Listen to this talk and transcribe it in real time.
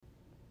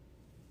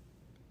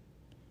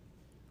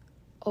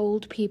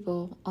Old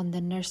people on the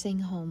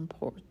nursing home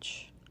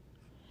porch.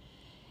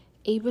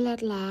 Able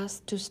at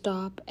last to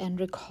stop and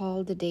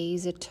recall the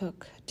days it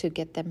took to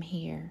get them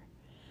here,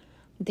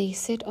 they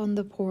sit on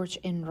the porch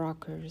in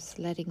rockers,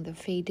 letting the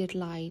faded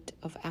light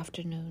of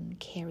afternoon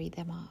carry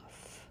them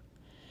off.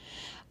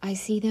 I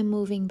see them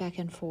moving back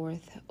and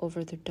forth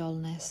over the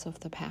dullness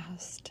of the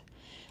past,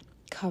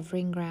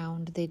 covering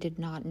ground they did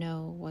not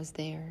know was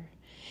there,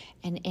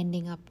 and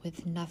ending up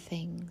with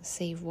nothing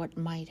save what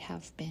might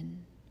have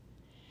been.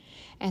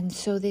 And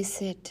so they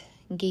sit,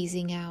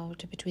 gazing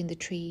out between the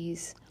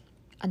trees,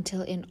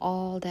 until in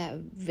all that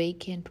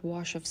vacant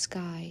wash of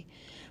sky,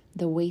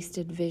 the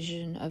wasted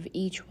vision of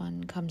each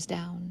one comes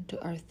down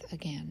to earth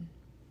again.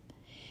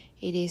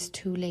 It is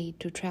too late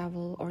to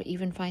travel or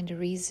even find a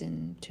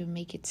reason to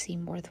make it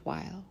seem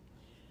worthwhile.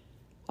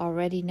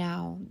 Already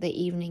now, the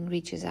evening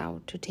reaches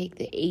out to take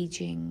the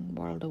aging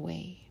world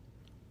away.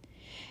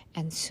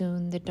 And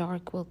soon the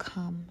dark will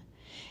come,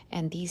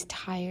 and these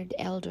tired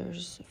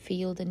elders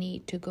feel the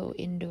need to go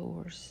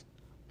indoors,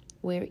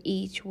 where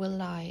each will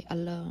lie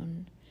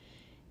alone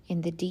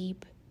in the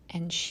deep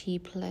and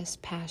sheepless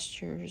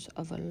pastures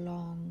of a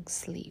long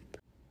sleep.